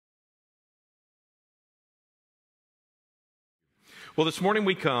Well, this morning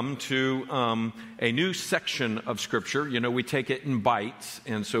we come to a new section of Scripture. You know, we take it in bites,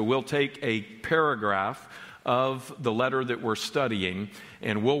 and so we'll take a paragraph of the letter that we're studying,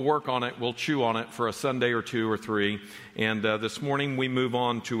 and we'll work on it, we'll chew on it for a Sunday or two or three, and this morning we move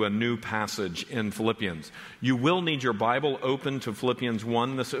on to a new passage in Philippians. You will need your Bible open to Philippians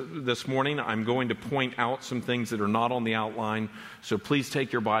 1 this morning. I'm going to point out some things that are not on the outline, so please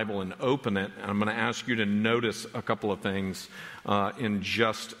take your Bible and open it, and I'm going to ask you to notice a couple of things in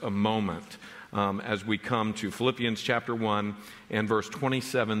just a moment as we come to Philippians chapter 1 and verse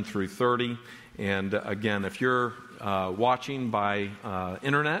 27 through 30. And again, if you're watching by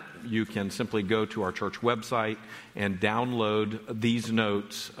internet, you can simply go to our church website and download these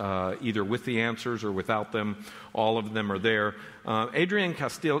notes, either with the answers or without them. All of them are there. Adrian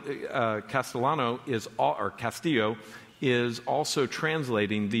Castillo is also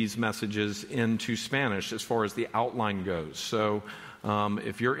translating these messages into Spanish as far as the outline goes. So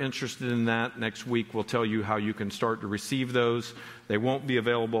if you're interested in that, next week we'll tell you how you can start to receive those. They won't be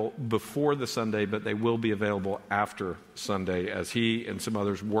available before the Sunday, but they will be available after Sunday as he and some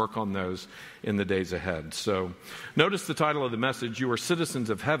others work on those in the days ahead. So notice the title of the message, You Are Citizens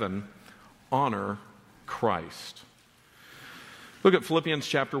of Heaven, Honor Christ. Look at Philippians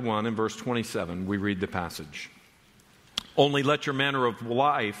chapter 1 and verse 27. We read the passage. Only let your manner of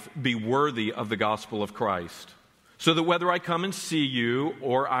life be worthy of the gospel of Christ, so that whether I come and see you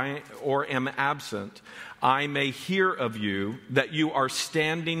or am absent, I may hear of you that you are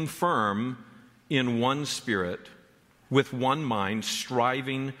standing firm in one spirit, with one mind,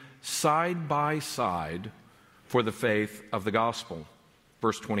 striving side by side for the faith of the gospel.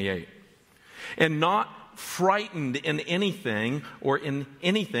 Verse 28. And not frightened in anything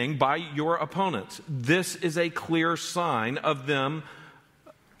by your opponents. This is a clear sign of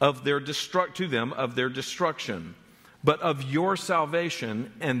their destruction, but of your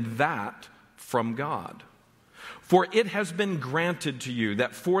salvation, and that from God. For it has been granted to you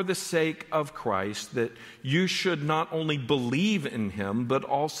that for the sake of Christ, that you should not only believe in him, but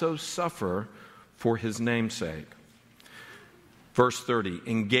also suffer for his name's sake. Verse 30,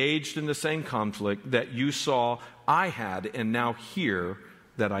 engaged in the same conflict that you saw I had and now hear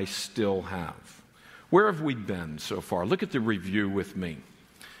that I still have. Where have we been so far? Look at the review with me.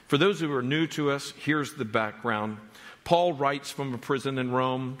 For those who are new to us, here's the background. Paul writes from a prison in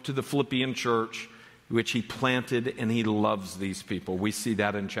Rome to the Philippian church, which he planted, and he loves these people. We see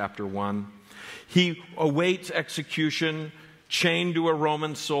that in chapter 1. He awaits execution, chained to a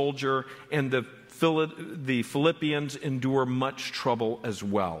Roman soldier, and the Philippians endure much trouble as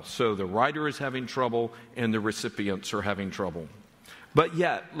well. So the writer is having trouble, and the recipients are having trouble. But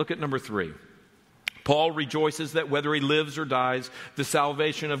yet, look at number 3. Paul rejoices that whether he lives or dies, the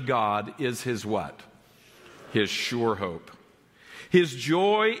salvation of God is his what? His sure hope. His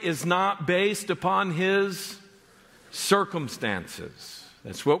joy is not based upon his circumstances.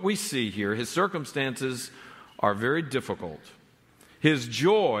 That's what we see here. His circumstances are very difficult. His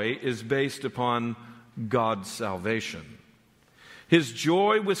joy is based upon God's salvation. His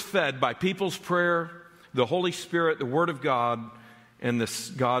joy was fed by people's prayer, the Holy Spirit, the Word of God, and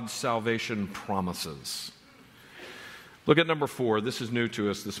God's salvation promises. Look at number 4. This is new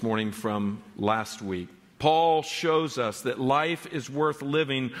to us this morning from last week. Paul shows us that life is worth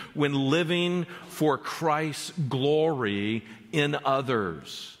living when living for Christ's glory in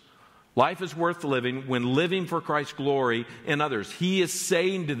others. Life is worth living when living for Christ's glory in others. He is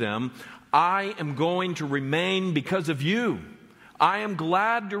saying to them, I am going to remain because of you. I am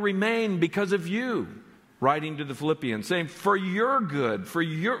glad to remain because of you. Writing to the Philippians, saying, for your good,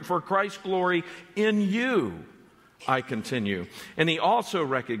 for Christ's glory in you, I continue. And he also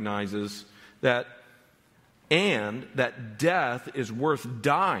recognizes that death is worth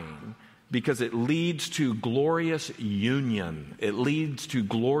dying because it leads to glorious union. It leads to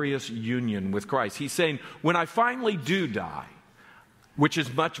glorious union with Christ. He's saying, when I finally do die, which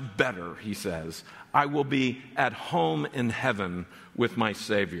is much better, he says, I will be at home in heaven with my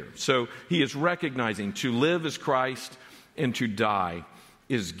Savior. So he is recognizing to live is Christ and to die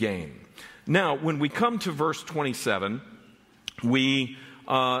is gain. Now, when we come to verse 27, we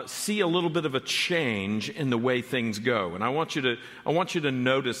see a little bit of a change in the way things go. And I want you to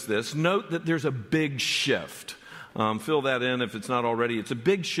notice this. Note that there's a big shift. Fill that in if it's not already. It's a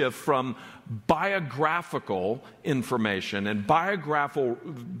big shift from biographical information and biographical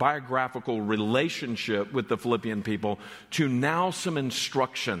relationship with the Philippian people to now some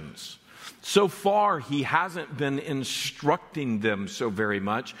instructions. So far, he hasn't been instructing them so very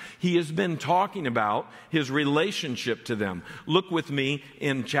much. He has been talking about his relationship to them. Look with me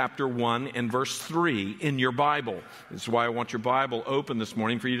in chapter 1 and verse 3 in your Bible. This is why I want your Bible open this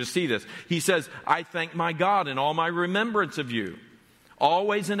morning for you to see this. He says, I thank my God in all my remembrance of you,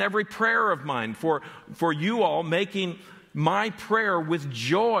 always in every prayer of mine, for you all making my prayer with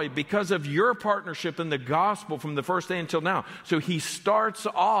joy because of your partnership in the gospel from the first day until now. So he starts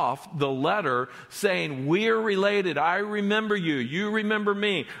off the letter saying, we're related. I remember you. You remember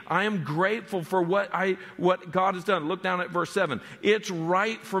me. I am grateful for what God has done. Look down at verse 7. It's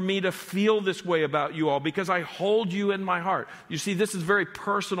right for me to feel this way about you all because I hold you in my heart. You see, this is very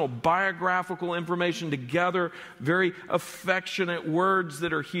personal, biographical information together, very affectionate words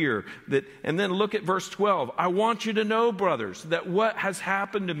that are here. And then look at verse 12. I want you to know, brothers, that what has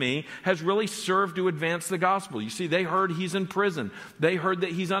happened to me has really served to advance the gospel. You see, they heard he's in prison. They heard that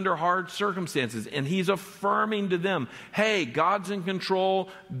he's under hard circumstances, and he's affirming to them, hey, God's in control.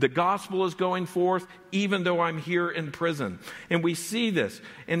 The gospel is going forth, even though I'm here in prison. And we see this.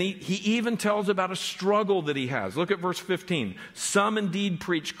 And he even tells about a struggle that he has. Look at verse 15. Some indeed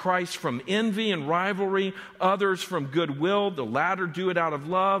preach Christ from envy and rivalry, others from goodwill. The latter do it out of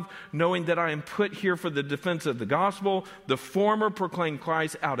love, knowing that I am put here for the defense of the gospel. The former proclaim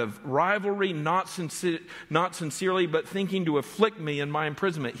Christ out of rivalry, not sincerely, but thinking to afflict me in my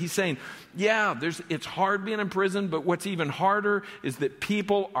imprisonment. He's saying, yeah, it's hard being in prison, but what's even harder is that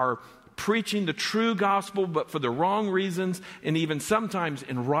people are preaching the true gospel, but for the wrong reasons, and even sometimes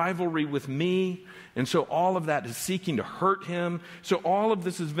in rivalry with me. And so all of that is seeking to hurt him. So all of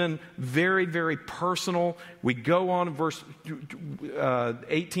this has been very, very personal. We go on in verse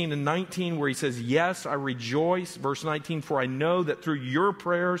 18 and 19 where he says, yes, I rejoice. Verse 19, for I know that through your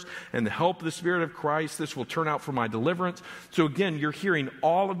prayers and the help of the Spirit of Christ, this will turn out for my deliverance. So again, you're hearing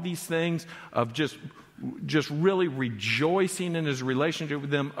all of these things of just really rejoicing in his relationship with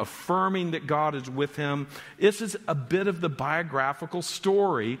them, affirming that God is with him. This is a bit of the biographical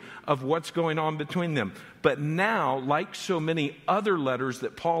story of what's going on between them. But now, like so many other letters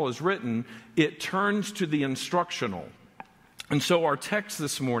that Paul has written, it turns to the instructional. And so our text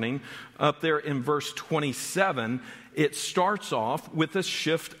this morning, up there in verse 27, it starts off with a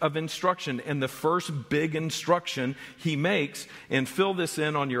shift of instruction. And the first big instruction he makes, and fill this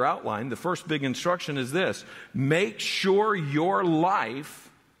in on your outline, the first big instruction is this: make sure your life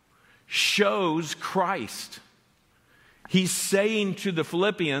shows Christ. He's saying to the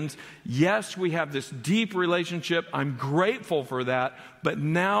Philippians, yes, we have this deep relationship. I'm grateful for that. But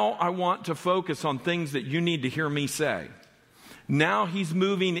now I want to focus on things that you need to hear me say. Now he's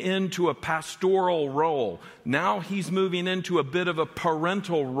moving into a pastoral role. Now he's moving into a bit of a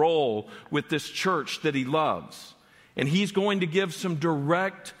parental role with this church that he loves. And he's going to give some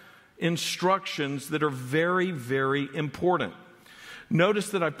direct instructions that are very, very important. Notice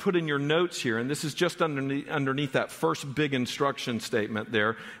that I put in your notes here, and this is just underneath that first big instruction statement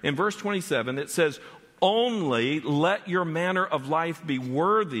there. In verse 27, it says, only let your manner of life be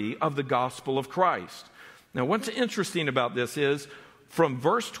worthy of the gospel of Christ. Now, what's interesting about this is from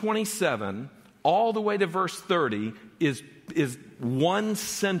verse 27 all the way to verse 30 is one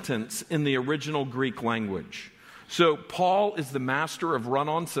sentence in the original Greek language. So Paul is the master of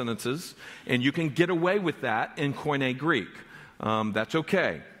run-on sentences, and you can get away with that in Koine Greek. That's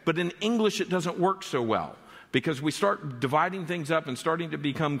okay. But in English, it doesn't work so well because we start dividing things up and starting to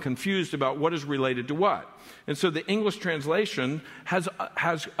become confused about what is related to what. And so the English translation has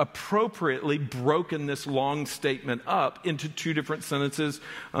appropriately broken this long statement up into two different sentences,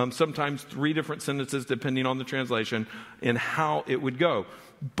 sometimes three different sentences, depending on the translation, and how it would go.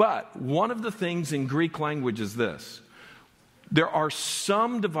 But one of the things in Greek language is this. There are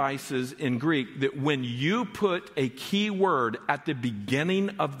some devices in Greek that when you put a key word at the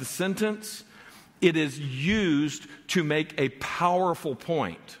beginning of the sentence, it is used to make a powerful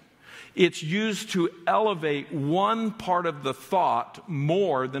point. It's used to elevate one part of the thought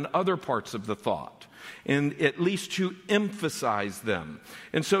more than other parts of the thought, and at least to emphasize them.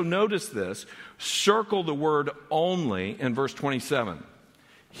 And so notice this. Circle the word only in verse 27.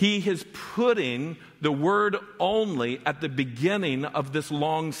 He is putting the word only at the beginning of this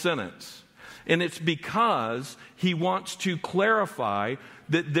long sentence. And it's because he wants to clarify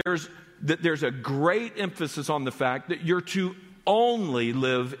that there's a great emphasis on the fact that you're to only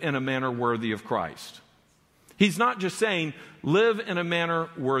live in a manner worthy of Christ. He's not just saying live in a manner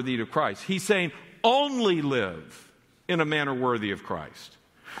worthy of Christ. He's saying only live in a manner worthy of Christ.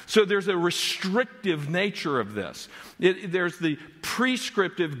 So there's a restrictive nature of this. There's the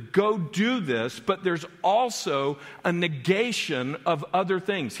prescriptive, go do this, but there's also a negation of other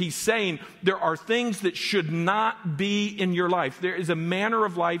things. He's saying there are things that should not be in your life. There is a manner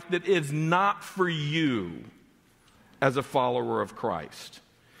of life that is not for you as a follower of Christ.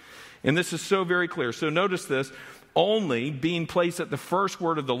 And this is so very clear. So notice this, only being placed at the first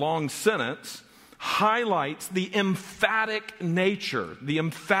word of the long sentence highlights the emphatic nature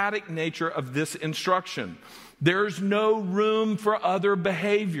of this instruction. There's no room for other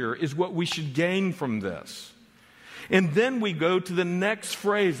behavior is what we should gain from this. And then we go to the next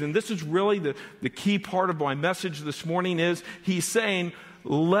phrase, and this is really the key part of my message this morning is he's saying,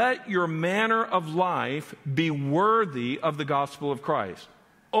 let your manner of life be worthy of the gospel of Christ.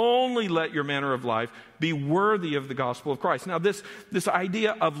 Only let your manner of life be worthy of the gospel of Christ. Now, this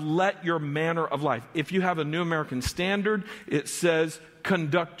idea of let your manner of life, if you have a New American Standard, it says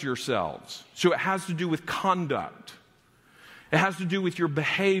conduct yourselves. So it has to do with conduct. It has to do with your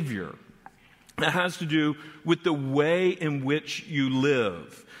behavior. It has to do with the way in which you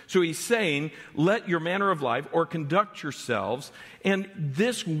live. So he's saying, let your manner of life or conduct yourselves. And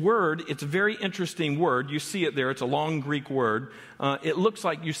this word, it's a very interesting word. You see it there. It's a long Greek word. It looks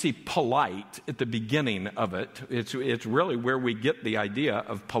like you see polite at the beginning of it. It's really where we get the idea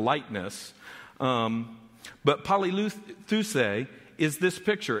of politeness. But polyluthuse is this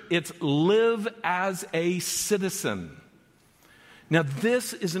picture. It's live as a citizen. Now,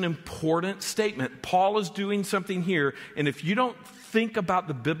 this is an important statement. Paul is doing something here, and if you don't think about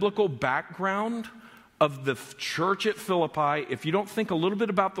the biblical background of the church at Philippi, if you don't think a little bit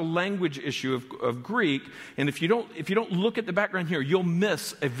about the language issue of Greek, and if you don't look at the background here, you'll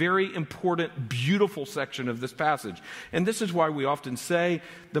miss a very important, beautiful section of this passage. And this is why we often say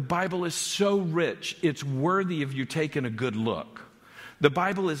the Bible is so rich, it's worthy of you taking a good look. The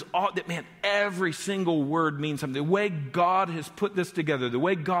Bible is all that, man, every single word means something. The way God has put this together, the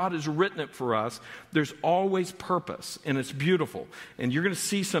way God has written it for us, there's always purpose, and it's beautiful. And you're going to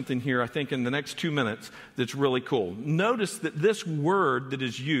see something here, I think, in the next 2 minutes that's really cool. Notice that this word that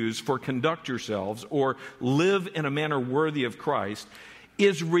is used for conduct yourselves or live in a manner worthy of Christ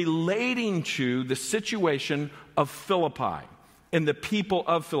is relating to the situation of Philippi and the people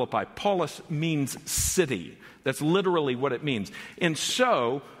of Philippi. Polis means city. That's literally what it means. And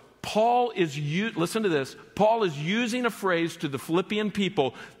so, listen to this, Paul is using a phrase to the Philippian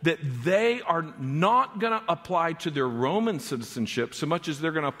people that they are not going to apply to their Roman citizenship so much as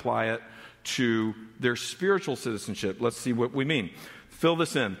they're going to apply it to their spiritual citizenship. Let's see what we mean. Fill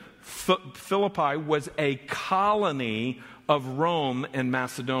this in. Philippi was a colony of Rome and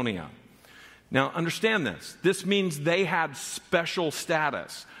Macedonia. Now, understand this. This means they had special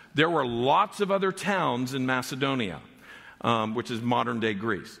status. There were lots of other towns in Macedonia, which is modern-day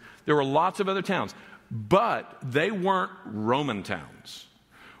Greece. There were lots of other towns, but they weren't Roman towns.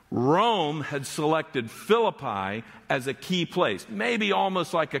 Rome had selected Philippi as a key place, maybe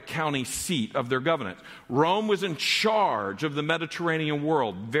almost like a county seat of their government. Rome was in charge of the Mediterranean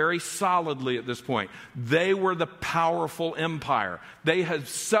world very solidly at this point. They were the powerful empire. They had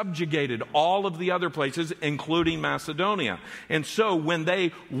subjugated all of the other places, including Macedonia. And so when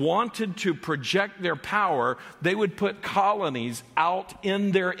they wanted to project their power, they would put colonies out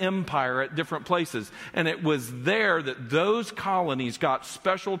in their empire at different places. And it was there that those colonies got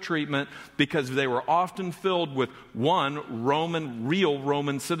special treatment because they were often filled with real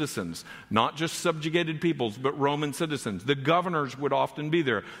Roman citizens, not just subjugated peoples, but Roman citizens. The governors would often be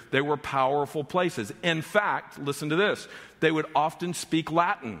there. They were powerful places. In fact, listen to this, they would often speak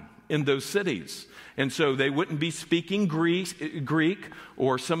Latin in those cities. And so they wouldn't be speaking Greek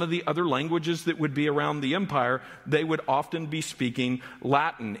or some of the other languages that would be around the empire. They would often be speaking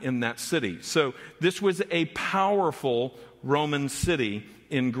Latin in that city. So this was a powerful Roman city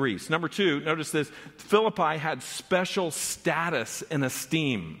in Greece. Number two, notice this, Philippi had special status and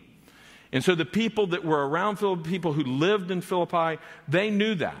esteem. And so the people that were around Philippi, people who lived in Philippi, they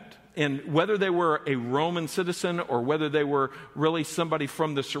knew that. And whether they were a Roman citizen or whether they were really somebody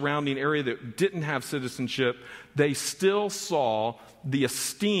from the surrounding area that didn't have citizenship, they still saw the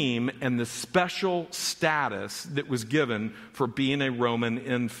esteem and the special status that was given for being a Roman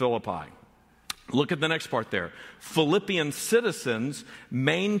in Philippi. Look at the next part there. Philippian citizens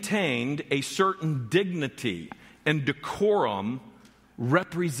maintained a certain dignity and decorum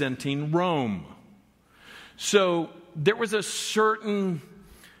representing Rome. So there was a certain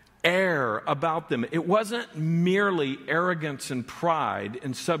air about them. It wasn't merely arrogance and pride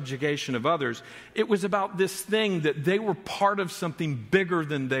and subjugation of others. It was about this thing that they were part of something bigger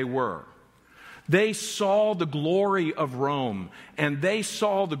than they were. They saw the glory of Rome, and they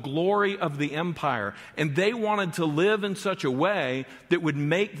saw the glory of the empire, and they wanted to live in such a way that would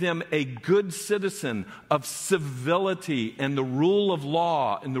make them a good citizen of civility and the rule of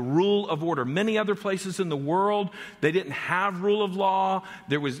law and the rule of order. Many other places in the world, they didn't have rule of law.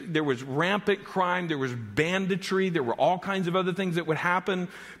 There was rampant crime. There was banditry. There were all kinds of other things that would happen.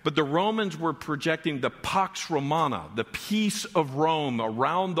 But the Romans were projecting the Pax Romana, the peace of Rome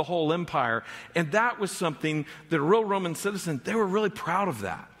around the whole empire. And that was something that a real Roman citizen, they were really proud of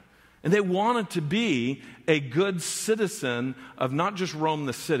that. And they wanted to be a good citizen of not just Rome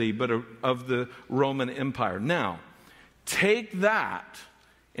the city, but of the Roman Empire. Now, take that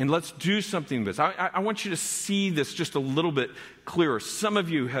and let's do something with this. I want you to see this just a little bit clearer. Some of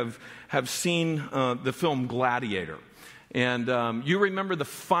you have seen the film Gladiator. And you remember the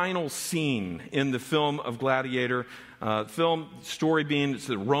final scene in the film of Gladiator. Film story being it's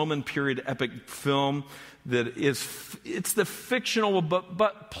the Roman period epic film that it's the fictional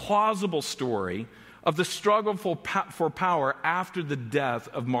but plausible story of the struggle for power after the death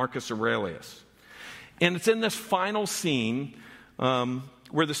of Marcus Aurelius. And it's in this final scene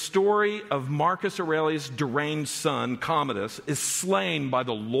where the story of Marcus Aurelius' deranged son, Commodus, is slain by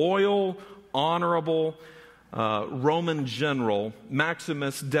the loyal, honorable Roman general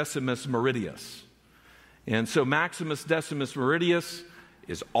Maximus Decimus Meridius. And so Maximus Decimus Meridius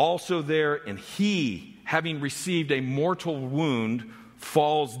is also there, and he, having received a mortal wound,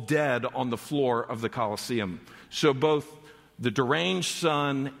 falls dead on the floor of the Colosseum. So both the deranged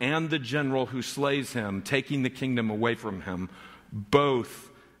son and the general who slays him, taking the kingdom away from him, both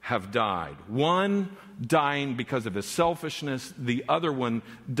have died. One dying because of his selfishness, the other one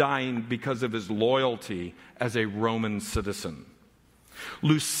dying because of his loyalty as a Roman citizen.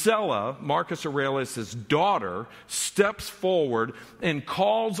 Lucilla, Marcus Aurelius' daughter, steps forward and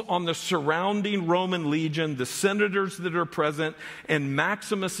calls on the surrounding Roman legion, the senators that are present, and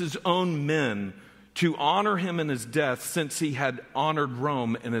Maximus's own men to honor him in his death, since he had honored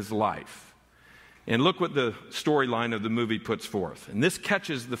Rome in his life. And look what the storyline of the movie puts forth. And this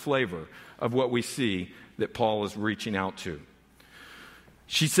catches the flavor of what we see that Paul is reaching out to.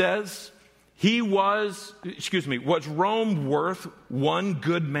 She says, was Rome worth one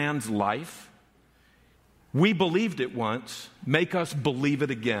good man's life? We believed it once. Make us believe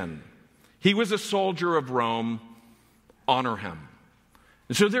it again. He was a soldier of Rome. Honor him.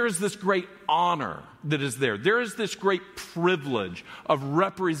 And so there is this great honor that is there. There is this great privilege of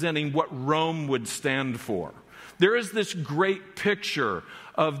representing what Rome would stand for. There is this great picture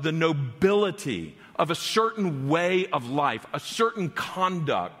of the nobility of a certain way of life, a certain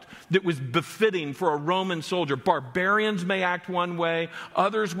conduct that was befitting for a Roman soldier. Barbarians may act one way,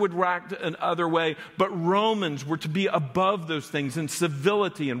 others would act another way, but Romans were to be above those things in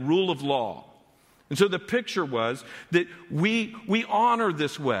civility and rule of law. And so the picture was that we honor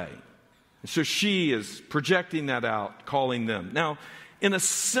this way. And so she is projecting that out, calling them. Now, in a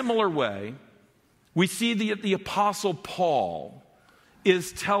similar way, we see that the Apostle Paul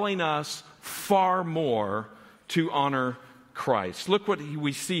is telling us far more to honor Christ. Look what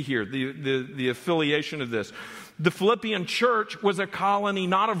we see here, the affiliation of this. The Philippian church was a colony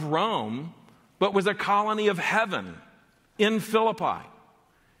not of Rome, but was a colony of heaven in Philippi.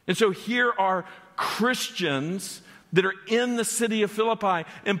 And so here are Christians that are in the city of Philippi,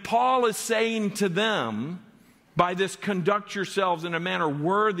 and Paul is saying to them, by this, conduct yourselves in a manner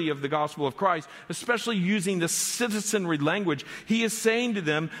worthy of the gospel of Christ, especially using the citizenry language. He is saying to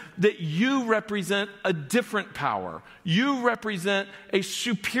them that you represent a different power. You represent a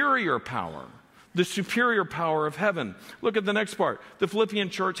superior power, the superior power of heaven. Look at the next part. The Philippian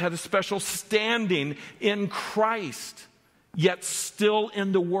church had a special standing in Christ, yet still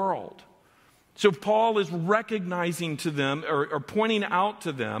in the world. So Paul is recognizing to them, or pointing out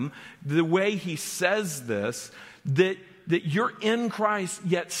to them, the way he says this, that you're in Christ,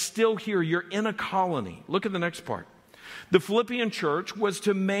 yet still here. You're in a colony. Look at the next part. The Philippian church was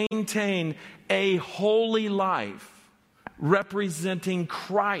to maintain a holy life, representing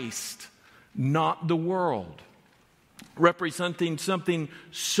Christ, not the world. Representing something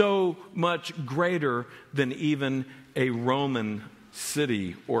so much greater than even a Roman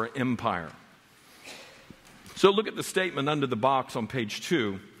city or empire. So look at the statement under the box on page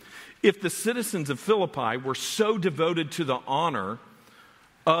 2. If the citizens of Philippi were so devoted to the honor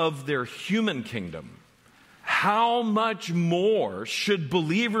of their human kingdom, how much more should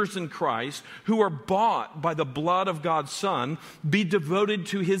believers in Christ who are bought by the blood of God's Son be devoted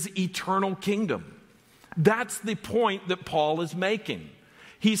to his eternal kingdom? That's the point that Paul is making.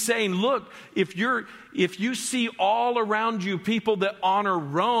 He's saying, look, if you see all around you people that honor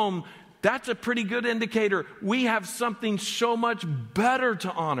Rome, that's a pretty good indicator. We have something so much better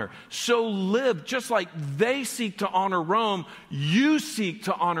to honor. So live just like they seek to honor Rome, you seek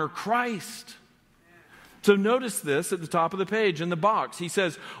to honor Christ. So notice this at the top of the page in the box. He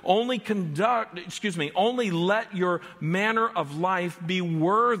says, only let your manner of life be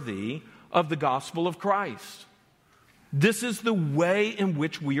worthy of the gospel of Christ. This is the way in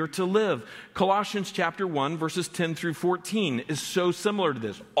which we are to live. Colossians chapter 1, verses 10 through 14 is so similar to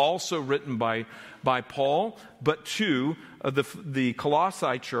this. Also written by Paul, but to the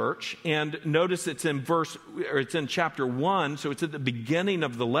Colossae church. And notice it's in chapter 1, so it's at the beginning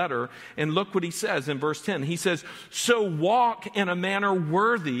of the letter. And look what he says in verse 10. He says, so walk in a manner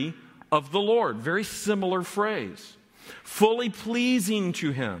worthy of the Lord. Very similar phrase. Fully pleasing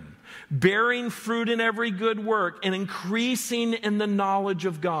to him, bearing fruit in every good work, and increasing in the knowledge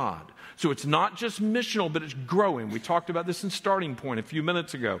of God. So it's not just missional, but it's growing. We talked about this in Starting Point a few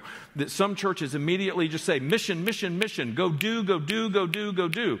minutes ago, that some churches immediately just say, mission, mission, mission, go do, go do, go do, go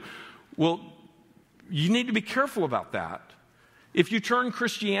do. Well, you need to be careful about that. If you turn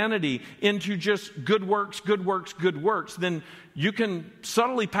Christianity into just good works, good works, good works, then you can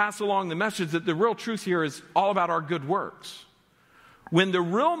subtly pass along the message that the real truth here is all about our good works. When the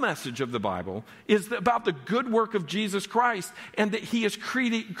real message of the Bible is about the good work of Jesus Christ and that he has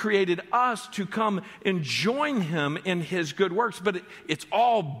created us to come and join him in his good works, but it's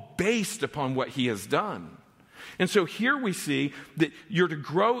all based upon what he has done. And so here we see that you're to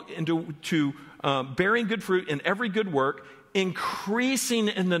grow into bearing good fruit in every good work, increasing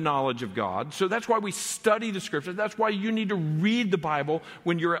in the knowledge of God. So that's why we study the scriptures. That's why you need to read the Bible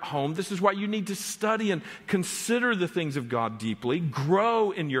when you're at home. This is why you need to study and consider the things of God deeply.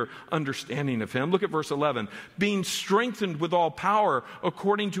 Grow in your understanding of him. Look at verse 11. Being strengthened with all power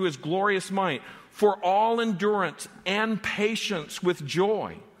according to his glorious might, for all endurance and patience with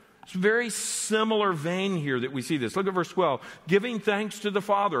joy. It's a very similar vein here that we see this. Look at verse 12. Giving thanks to the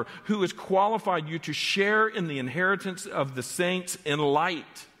Father who has qualified you to share in the inheritance of the saints in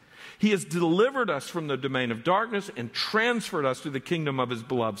light. He has delivered us from the domain of darkness and transferred us to the kingdom of his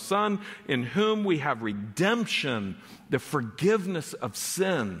beloved Son, in whom we have redemption, the forgiveness of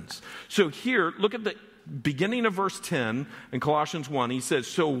sins. So here, look at the beginning of verse 10 in Colossians 1. He says,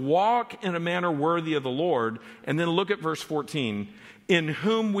 so walk in a manner worthy of the Lord. And then look at verse 14. In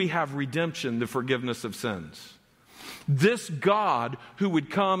whom we have redemption, the forgiveness of sins. This God who would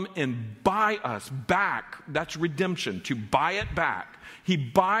come and buy us back, that's redemption, to buy it back. He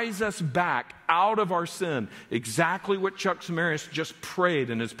buys us back out of our sin. Exactly what Chuck Samarius just prayed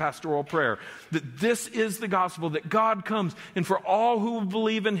in his pastoral prayer. That this is the gospel, that God comes, and for all who will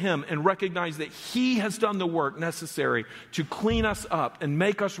believe in him and recognize that he has done the work necessary to clean us up and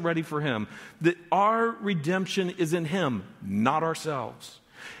make us ready for him, that our redemption is in him, not ourselves.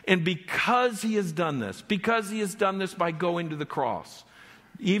 And because he has done this by going to the cross,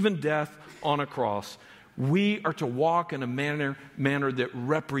 even death on a cross, we are to walk in a manner that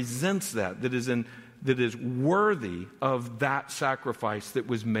represents that is worthy of that sacrifice that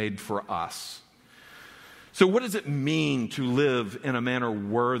was made for us. So what does it mean to live in a manner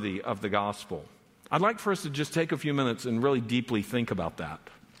worthy of the gospel? I'd like for us to just take a few minutes and really deeply think about that.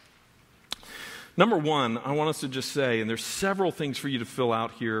 Number one, I want us to just say, and there's several things for you to fill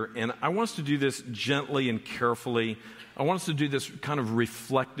out here, and I want us to do this gently and carefully. I want us to do this kind of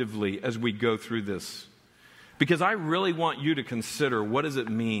reflectively as we go through this. Because I really want you to consider, what does it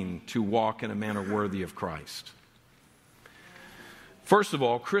mean to walk in a manner worthy of Christ? First of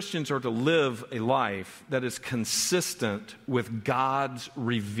all, Christians are to live a life that is consistent with God's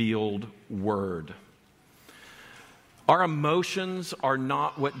revealed word. Our emotions are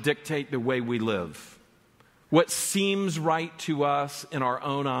not what dictate the way we live. What seems right to us in our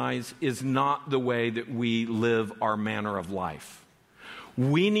own eyes is not the way that we live our manner of life.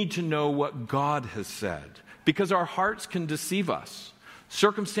 We need to know what God has said, because our hearts can deceive us.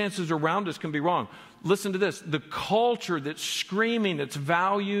 Circumstances around us can be wrong. Listen to this. The culture that's screaming its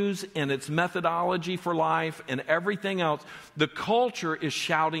values and its methodology for life and everything else, the culture is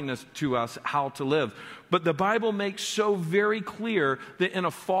shouting to us how to live. But the Bible makes so very clear that in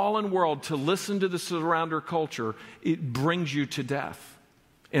a fallen world, to listen to the surrounding culture, it brings you to death.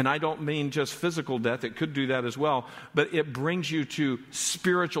 And I don't mean just physical death. It could do that as well. But it brings you to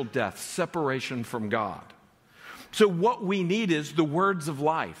spiritual death, separation from God. So what we need is the words of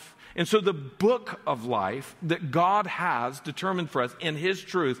life. And so the book of life that God has determined for us in his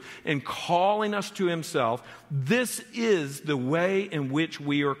truth and calling us to himself, this is the way in which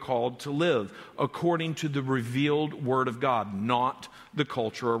we are called to live according to the revealed word of God, not the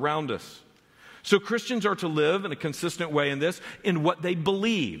culture around us. So Christians are to live in a consistent way in what they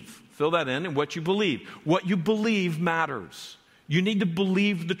believe. fill that in, and what you believe. What you believe matters. You need to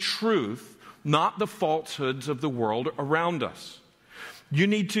believe the truth, not the falsehoods of the world around us. You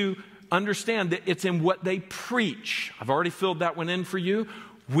need to understand that it's in what they preach. I've already filled that one in for you.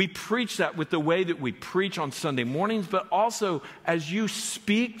 We preach that with the way that we preach on Sunday mornings, but also as you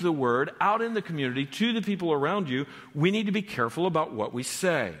speak the word out in the community to the people around you, we need to be careful about what we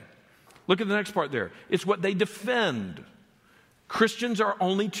say. Look at the next part there. It's what they defend. Christians are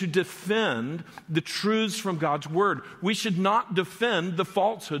only to defend the truths from God's word. We should not defend the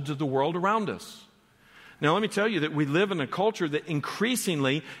falsehoods of the world around us. Now, let me tell you that we live in a culture that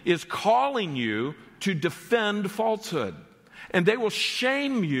increasingly is calling you to defend falsehood. And they will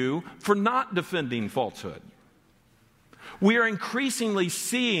shame you for not defending falsehood. We are increasingly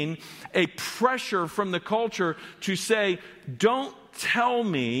seeing a pressure from the culture to say, don't tell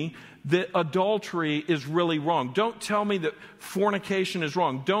me that adultery is really wrong. Don't tell me that fornication is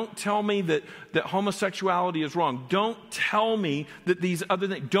wrong. Don't tell me that homosexuality is wrong. Don't tell me that these other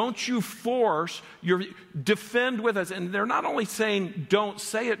things. Don't you force your defend with us. And they're not only saying, don't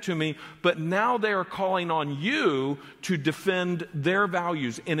say it to me, but now they are calling on you to defend their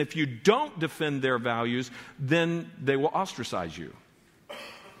values. And if you don't defend their values, then they will ostracize you.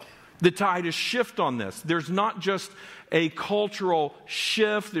 The tide is shift on this. There's not just a cultural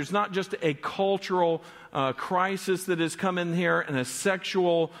shift. There's not just a cultural crisis that has come in here and a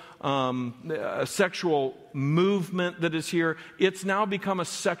sexual movement that is here. It's now become a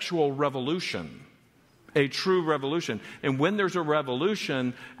sexual revolution, a true revolution. And when there's a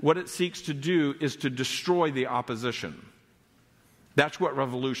revolution, what it seeks to do is to destroy the opposition. That's what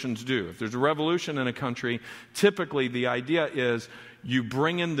revolutions do. If there's a revolution in a country, typically the idea is you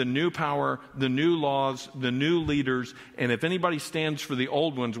bring in the new power, the new laws, the new leaders, and if anybody stands for the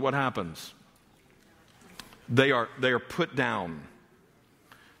old ones, what happens? They are put down.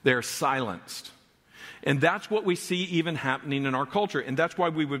 They are silenced. And that's what we see even happening in our culture. And that's why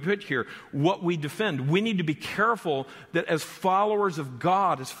we would put here what we defend. We need to be careful that as followers of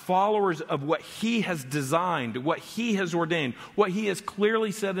God, as followers of what He has designed, what He has ordained, what He has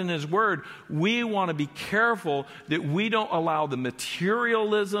clearly said in His Word, we want to be careful that we don't allow the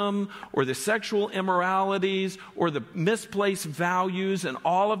materialism or the sexual immoralities or the misplaced values and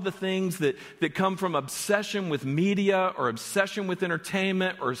all of the things that come from obsession with media or obsession with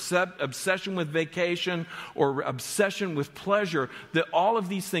entertainment or obsession with vacation or obsession with pleasure, that all of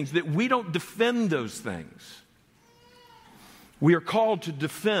these things, that we don't defend those things. We are called to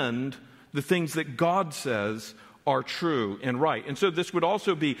defend the things that God says are true and right. And so this would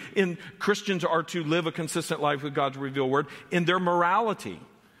also be, Christians are to live a consistent life with God's revealed word in their morality,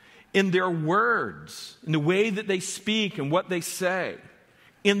 in their words, in the way that they speak and what they say,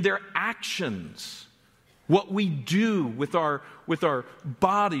 in their actions, what we do with our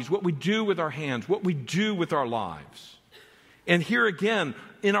bodies, what we do with our hands, what we do with our lives. And here again,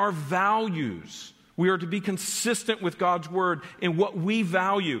 in our values, we are to be consistent with God's word in what we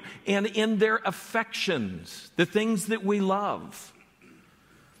value and in their affections, the things that we love,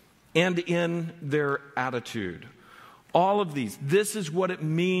 and in their attitude. All of these, this is what it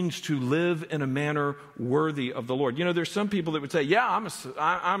means to live in a manner worthy of the Lord. You know, there's some people that would say, yeah,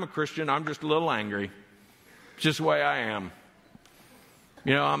 I'm a Christian, I'm just a little angry. Just the way I am.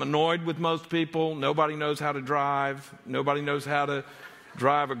 You know, I'm annoyed with most people. Nobody knows how to drive. Nobody knows how to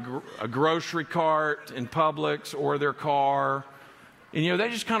drive a grocery cart in Publix or their car. And, you know,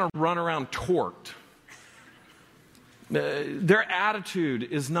 they just kind of run around torqued. Their attitude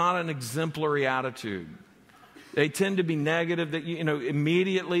is not an exemplary attitude. They tend to be negative. That, you know,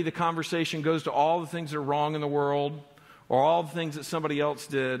 immediately the conversation goes to all the things that are wrong in the world or all the things that somebody else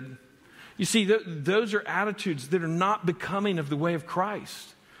did. You see, those are attitudes that are not becoming of the way of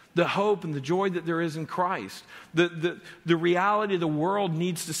Christ. The hope and the joy that there is in Christ. The reality the world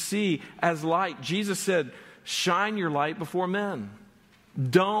needs to see as light. Jesus said, shine your light before men.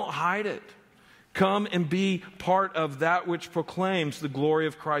 Don't hide it. Come and be part of that which proclaims the glory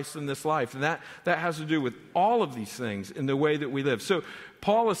of Christ in this life. And that has to do with all of these things in the way that we live. So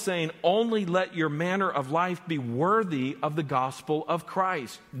Paul is saying, only let your manner of life be worthy of the gospel of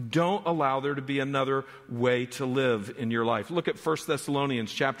Christ. Don't allow there to be another way to live in your life. Look at 1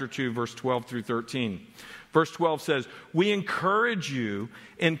 Thessalonians chapter 2, verse 12 through 13. Verse 12 says, we encouraged you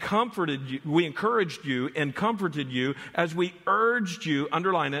and comforted you as we urged you,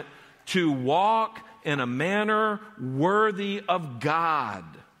 underline it, to walk in a manner worthy of God,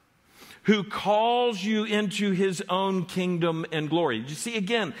 who calls you into His own kingdom and glory. You see,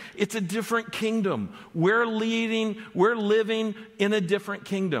 again, it's a different kingdom. We're living in a different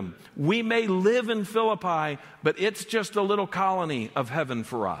kingdom. We may live in Philippi, but it's just a little colony of heaven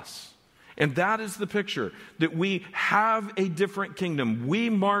for us. And that is the picture, that we have a different kingdom. We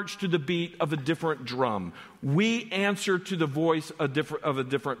march to the beat of a different drum. We answer to the voice of a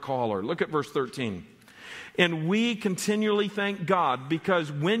different caller. Look at verse 13. And we continually thank God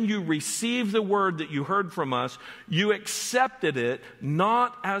because when you received the word that you heard from us, you accepted it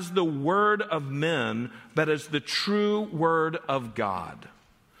not as the word of men, but as the true word of God.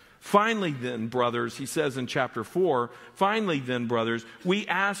 Finally then, brothers, he says in chapter 4, finally then, brothers, we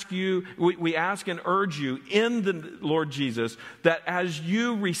ask and urge you in the Lord Jesus that as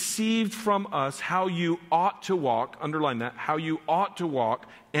you received from us how you ought to walk, underline that, how you ought to walk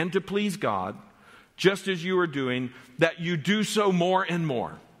and to please God, just as you are doing, that you do so more and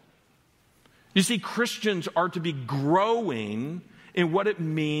more. You see, Christians are to be growing in what it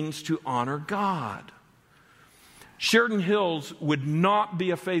means to honor God. Sheridan Hills would not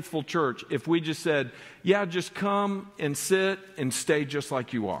be a faithful church if we just said, yeah, just come and sit and stay just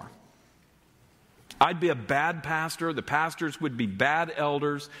like you are. I'd be a bad pastor. The pastors would be bad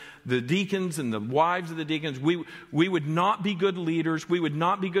elders. The deacons and the wives of the deacons, we would not be good leaders. We would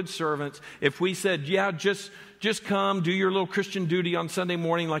not be good servants if we said, yeah, just come, do your little Christian duty on Sunday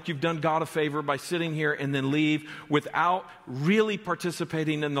morning like you've done God a favor by sitting here and then leave without really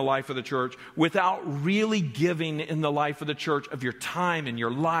participating in the life of the church, without really giving in the life of the church of your time and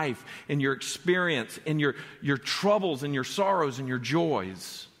your life and your experience and your troubles and your sorrows and your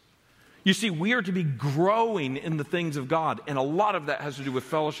joys. You see, we are to be growing in the things of God, and a lot of that has to do with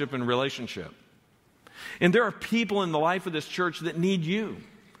fellowship and relationship. And there are people in the life of this church that need you.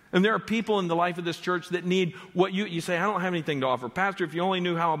 And there are people in the life of this church that need what you say, I don't have anything to offer. Pastor, if you only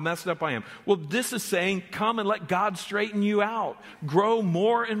knew how messed up I am. Well, this is saying, come and let God straighten you out. Grow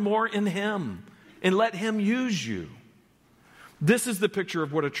more and more in Him, and let Him use you. This is the picture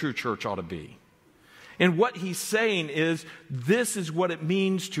of what a true church ought to be. And what he's saying is, this is what it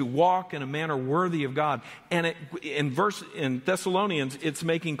means to walk in a manner worthy of God. And in Thessalonians, it's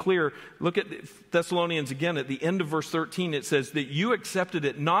making clear, look at Thessalonians again, at the end of verse 13, it says that you accepted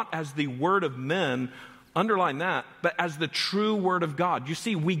it not as the word of men, underline that, but as the true word of God. You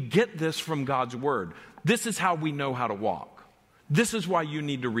see, we get this from God's word. This is how we know how to walk. This is why you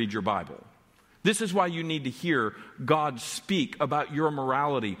need to read your Bible. This is why you need to hear God speak about your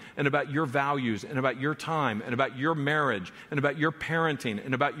morality and about your values and about your time and about your marriage and about your parenting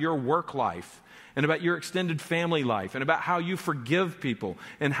and about your work life and about your extended family life and about how you forgive people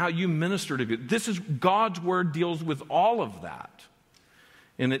and how you minister to people. This is God's word deals with all of that.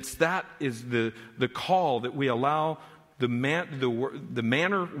 And that is the call that we allow the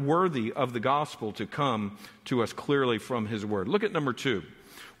manner worthy of the gospel to come to us clearly from His word. Look at number 2.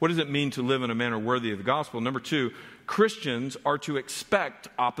 What does it mean to live in a manner worthy of the gospel? Number 2, Christians are to expect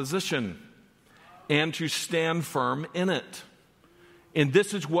opposition and to stand firm in it. And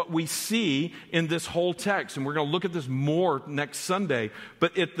this is what we see in this whole text. And we're going to look at this more next Sunday.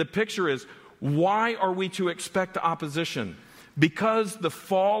 But the picture is, why are we to expect opposition? Because the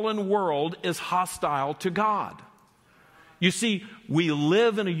fallen world is hostile to God. You see, we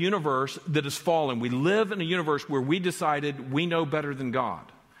live in a universe that is fallen. We live in a universe where we decided we know better than God.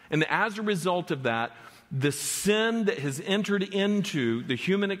 And as a result of that, the sin that has entered into the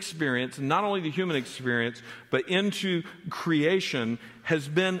human experience, not only the human experience, but into creation, has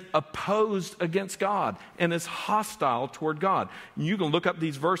been opposed against God and is hostile toward God. And you can look up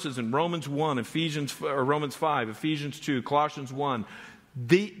these verses in Romans 1, Romans 5, Ephesians 2, Colossians 1.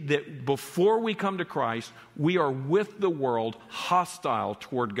 That before we come to Christ, we are with the world hostile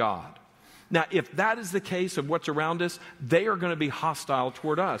toward God. Now, if that is the case of what's around us, they are going to be hostile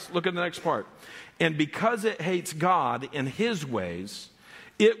toward us. Look at the next part. And because it hates God and His ways,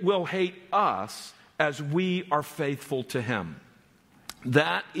 it will hate us as we are faithful to Him.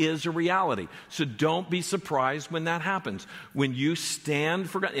 That is a reality. So don't be surprised when that happens. When you stand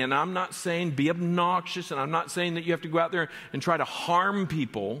for God, and I'm not saying be obnoxious, and I'm not saying that you have to go out there and try to harm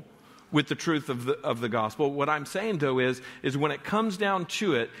people with the truth of the gospel. What I'm saying, though, is when it comes down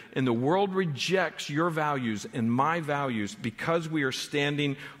to it, and the world rejects your values and my values because we are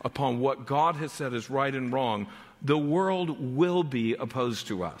standing upon what God has said is right and wrong, the world will be opposed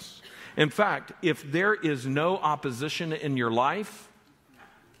to us. In fact, if there is no opposition in your life,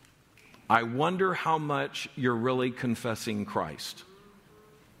 I wonder how much you're really confessing Christ.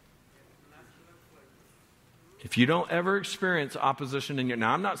 If you don't ever experience opposition in your...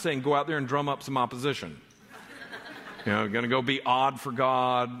 Now, I'm not saying go out there and drum up some opposition. Going to go be odd for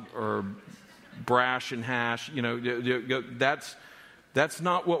God or brash and hash. That's That's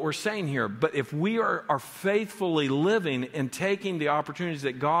not what we're saying here. But if we are faithfully living and taking the opportunities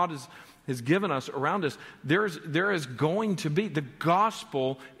that God has given us around us, there is going to be, the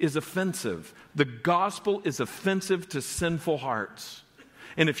gospel is offensive. The gospel is offensive to sinful hearts.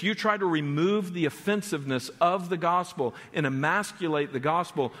 And if you try to remove the offensiveness of the gospel and emasculate the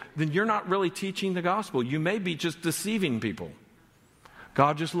gospel, then you're not really teaching the gospel. You may be just deceiving people.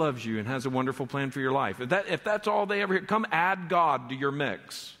 God just loves you and has a wonderful plan for your life. If that's all they ever hear, come add God to your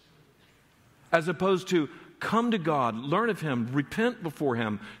mix. As opposed to come to God, learn of Him, repent before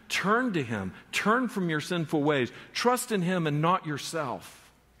Him, turn to Him, turn from your sinful ways, trust in Him and not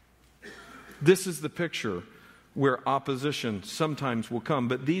yourself. This is the picture where opposition sometimes will come,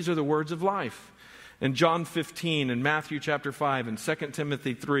 but these are the words of life. In John 15 and Matthew chapter 5 and 2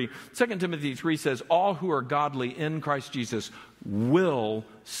 Timothy 3, 2 Timothy 3 says, all who are godly in Christ Jesus will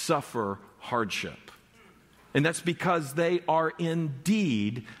suffer hardship. And that's because they are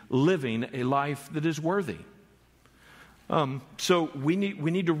indeed living a life that is worthy. So we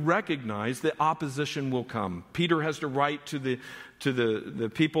need to recognize that opposition will come. Peter has to write to the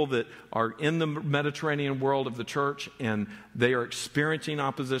people that are in the Mediterranean world of the church, and they are experiencing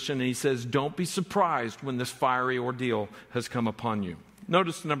opposition. And he says, don't be surprised when this fiery ordeal has come upon you.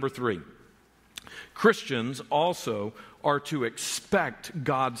 Notice number 3. Christians also are to expect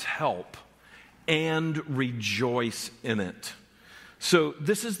God's help and rejoice in it. So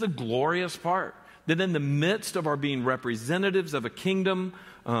this is the glorious part. That in the midst of our being representatives of a kingdom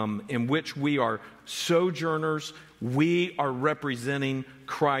in which we are sojourners, we are representing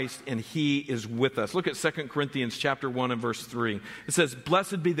Christ and He is with us. Look at 2 Corinthians chapter 1 and verse 3. It says,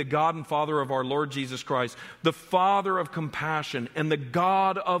 blessed be the God and Father of our Lord Jesus Christ, the Father of compassion and the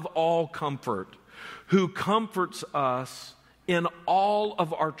God of all comfort, who comforts us in all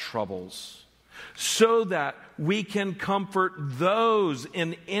of our troubles, so that we can comfort those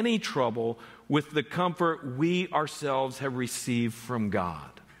in any trouble with the comfort we ourselves have received from God.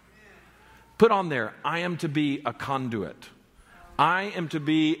 Put on there, I am to be a conduit. I am to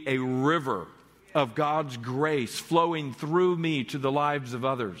be a river of God's grace flowing through me to the lives of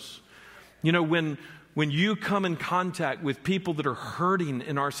others. You know, when you come in contact with people that are hurting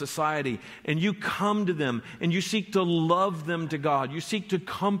in our society and you come to them and you seek to love them to God, you seek to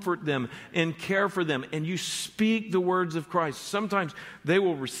comfort them and care for them, and you speak the words of Christ, sometimes they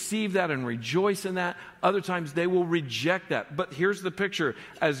will receive that and rejoice in that. Other times they will reject that. But here's the picture.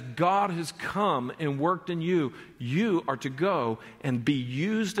 As God has come and worked in you, you are to go and be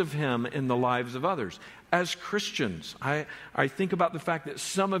used of Him in the lives of others. As Christians, I think about the fact that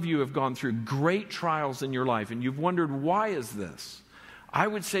some of you have gone through great trials in your life and you've wondered, why is this? I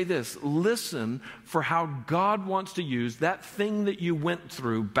would say this, listen for how God wants to use that thing that you went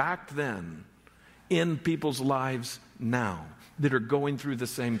through back then in people's lives now that are going through the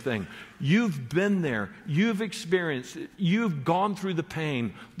same thing. You've been there. You've experienced it. You've gone through the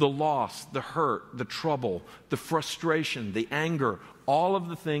pain, the loss, the hurt, the trouble, the frustration, the anger, all of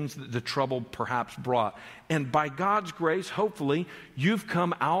the things that the trouble perhaps brought. And by God's grace, hopefully, you've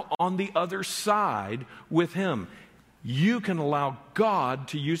come out on the other side with Him. You can allow God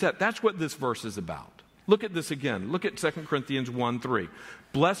to use that. That's what this verse is about. Look at this again. Look at 2 Corinthians 1:3.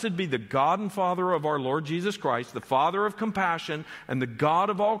 Blessed be the God and Father of our Lord Jesus Christ, the Father of compassion and the God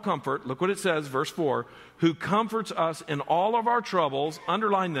of all comfort. Look what it says, verse 4, who comforts us in all of our troubles,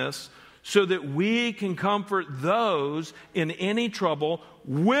 underline this, so that we can comfort those in any trouble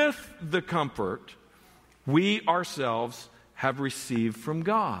with the comfort we ourselves have received from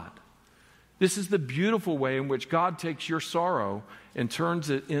God. This is the beautiful way in which God takes your sorrow and turns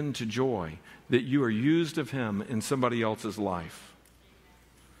it into joy, that you are used of Him in somebody else's life.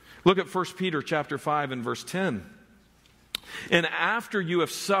 Look at 1 Peter chapter 5 and verse 10. And after you have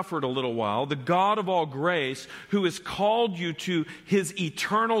suffered a little while, the God of all grace, who has called you to His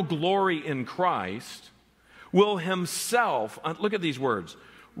eternal glory in Christ, will Himself, look at these words,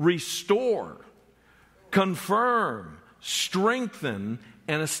 restore, confirm, strengthen,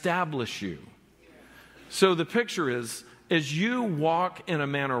 and establish you. So the picture is, as you walk in a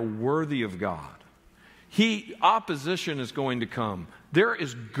manner worthy of God, opposition is going to come. There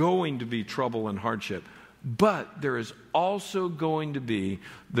is going to be trouble and hardship. But there is also going to be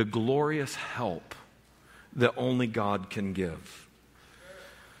the glorious help that only God can give.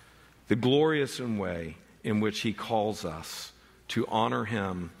 The glorious way in which He calls us to honor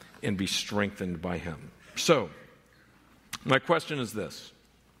Him and be strengthened by Him. So, my question is this.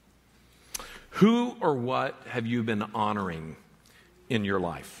 Who or what have you been honoring in your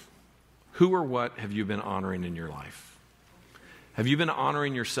life? Who or what have you been honoring in your life? Have you been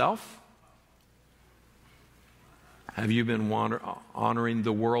honoring yourself? Have you been honoring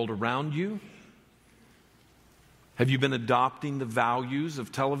the world around you? Have you been adopting the values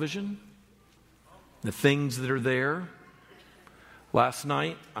of television? The things that are there? Last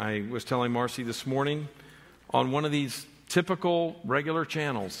night, I was telling Marcy this morning, on one of these typical regular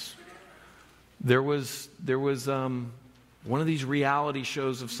channels, there was one of these reality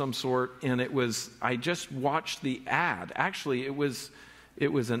shows of some sort, and I just watched the ad. Actually, it was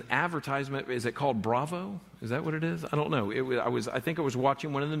an advertisement. Is it called Bravo? Is that what it is? I don't know. I think I was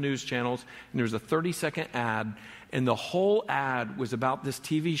watching one of the news channels, and there was a 30-second ad, and the whole ad was about this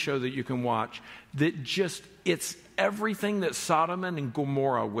TV show that you can watch that it's everything that Sodom and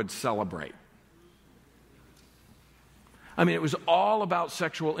Gomorrah would celebrate. I mean, it was all about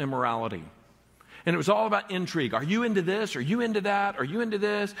sexual immorality. And it was all about intrigue. Are you into this? Are you into that? Are you into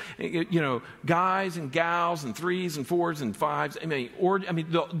this? Guys and gals and 3s and 4s and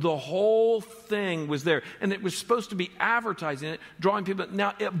 5s. The whole thing was there. And it was supposed to be advertising it, drawing people.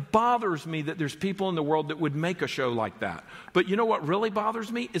 Now, it bothers me that there's people in the world that would make a show like that. But you know what really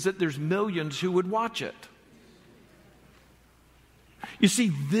bothers me? Is that there's millions who would watch it. You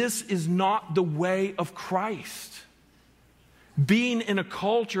see, this is not the way of Christ. Being in a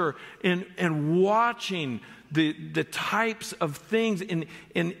culture and watching the types of things and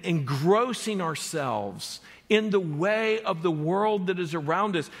engrossing ourselves in the way of the world that is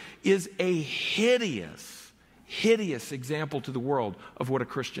around us is a hideous example to the world of what a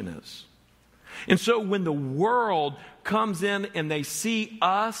Christian is. And so when the world comes in and they see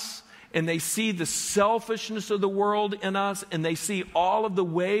us, and they see the selfishness of the world in us, and they see all of the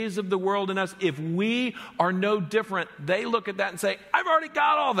ways of the world in us, if we are no different, they look at that and say, I've already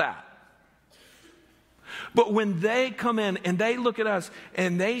got all that. But when they come in and they look at us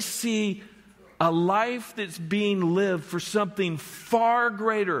and they see a life that's being lived for something far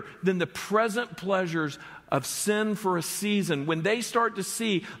greater than the present pleasures of sin for a season, when they start to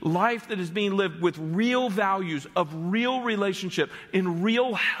see life that is being lived with real values of real relationship, in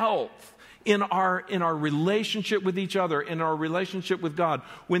real health, in our relationship with each other, in our relationship with God,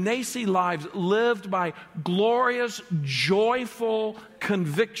 when they see lives lived by glorious, joyful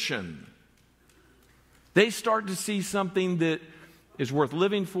conviction, they start to see something that is worth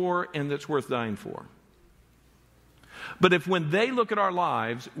living for and that's worth dying for. But if when they look at our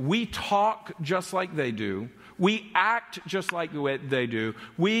lives, we talk just like they do, we act just like they do,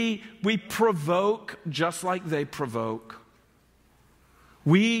 we provoke just like they provoke,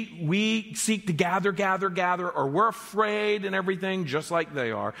 we seek to gather, or we're afraid and everything just like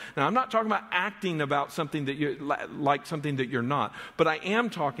they are. Now, I'm not talking about acting about something that you like something that you're not, but I am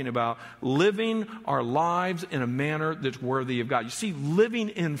talking about living our lives in a manner that's worthy of God. You see, living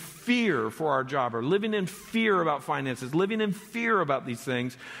in fear for our job, or living in fear about finances, living in fear about these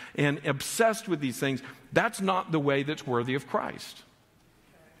things, and obsessed with these things, that's not the way that's worthy of Christ.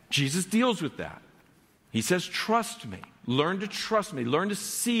 Jesus deals with that. He says, trust me. Learn to trust me. Learn to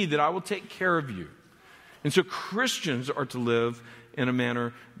see that I will take care of you. And so Christians are to live in a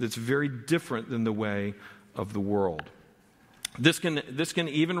manner that's very different than the way of the world. This can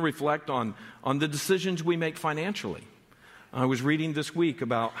even reflect on the decisions we make financially. I was reading this week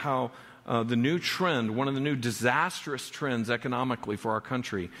about how the new trend, one of the new disastrous trends economically for our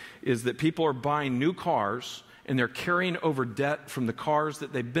country, is that people are buying new cars and they're carrying over debt from the cars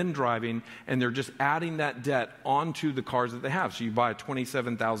that they've been driving, and they're just adding that debt onto the cars that they have. So you buy a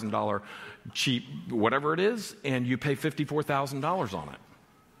 $27,000 cheap whatever it is, and you pay $54,000 on it.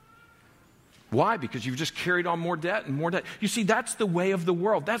 Why? Because you've just carried on more debt and more debt. You see, that's the way of the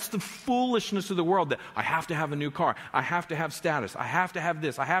world. That's the foolishness of the world, that I have to have a new car. I have to have status. I have to have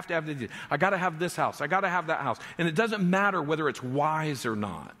this. I have to have this. I got to have this house. I got to have that house. And it doesn't matter whether it's wise or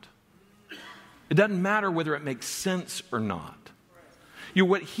not. It doesn't matter whether it makes sense or not.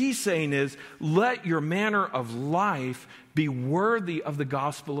 What he's saying is, let your manner of life be worthy of the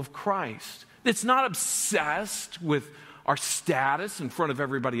gospel of Christ. It's not obsessed with our status in front of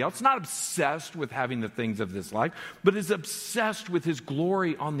everybody else. It's not obsessed with having the things of this life, but is obsessed with his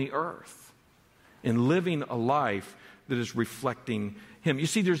glory on the earth and living a life that is reflecting him. You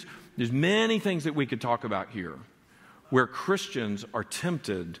see, there's many things that we could talk about here where Christians are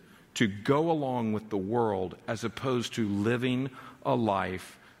tempted to go along with the world as opposed to living a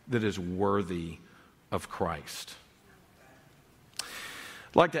life that is worthy of Christ.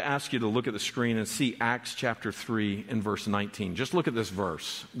 I'd like to ask you to look at the screen and see Acts chapter 3 and verse 19. Just look at this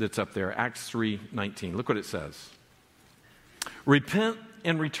verse that's up there, Acts 3:19. Look what it says. Repent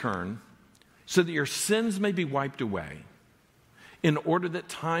and return so that your sins may be wiped away, in order that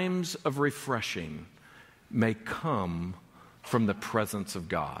times of refreshing may come from the presence of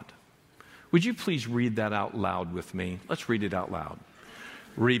God. Would you please read that out loud with me? Let's read it out loud.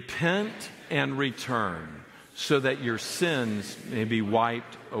 Repent and return so that your sins may be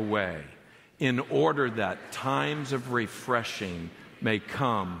wiped away, in order that times of refreshing may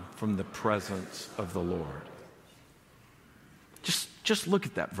come from the presence of the Lord. Just look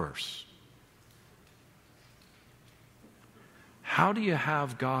at that verse. How do you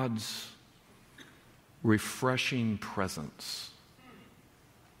have God's refreshing presence?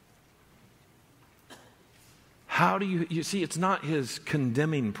 How do you see, it's not his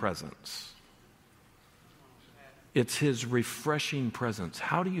condemning presence. It's his refreshing presence.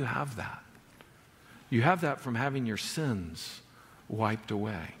 How do you have that? You have that from having your sins wiped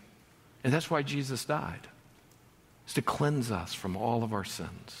away. And that's why Jesus died. It's to cleanse us from all of our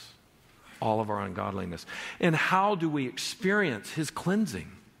sins, all of our ungodliness. And how do we experience his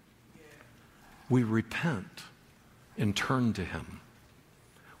cleansing? We repent and turn to him.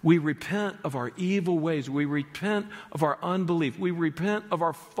 We repent of our evil ways. We repent of our unbelief. We repent of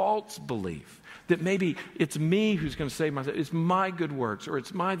our false belief that maybe it's me who's going to save myself. It's my good works, or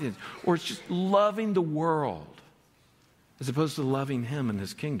it's my things, or it's just loving the world as opposed to loving him and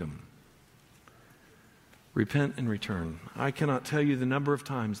his kingdom. Repent and return. I cannot tell you the number of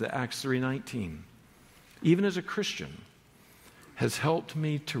times that Acts 3:19, even as a Christian, has helped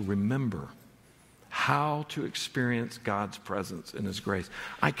me to remember how to experience God's presence and his grace.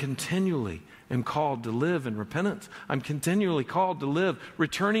 I continually am called to live in repentance. I'm continually called to live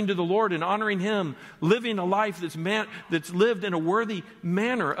returning to the Lord and honoring him, living a life that's lived in a worthy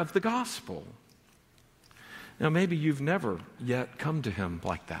manner of the gospel. Now, maybe you've never yet come to him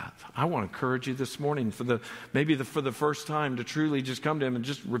like that. I want to encourage you this morning for the first time to truly just come to him and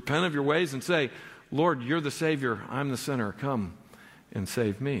just repent of your ways and say, Lord, you're the Savior. I'm the sinner. Come and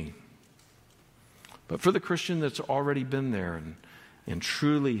save me. But for the Christian that's already been there and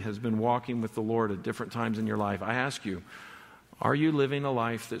truly has been walking with the Lord at different times in your life, I ask you, are you living a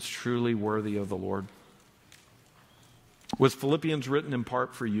life that's truly worthy of the Lord? Was Philippians written in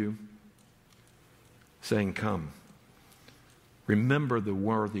part for you? Saying, come, remember the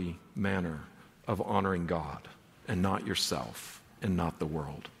worthy manner of honoring God and not yourself and not the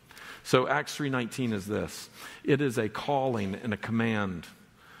world. So Acts 3:19 is this. It is a calling and a command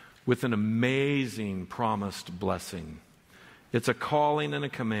with an amazing promised blessing. It's a calling and a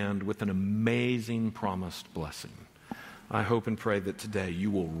command with an amazing promised blessing. I hope and pray that today you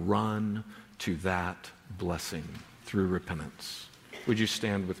will run to that blessing through repentance. Would you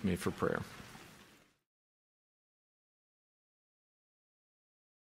stand with me for prayer?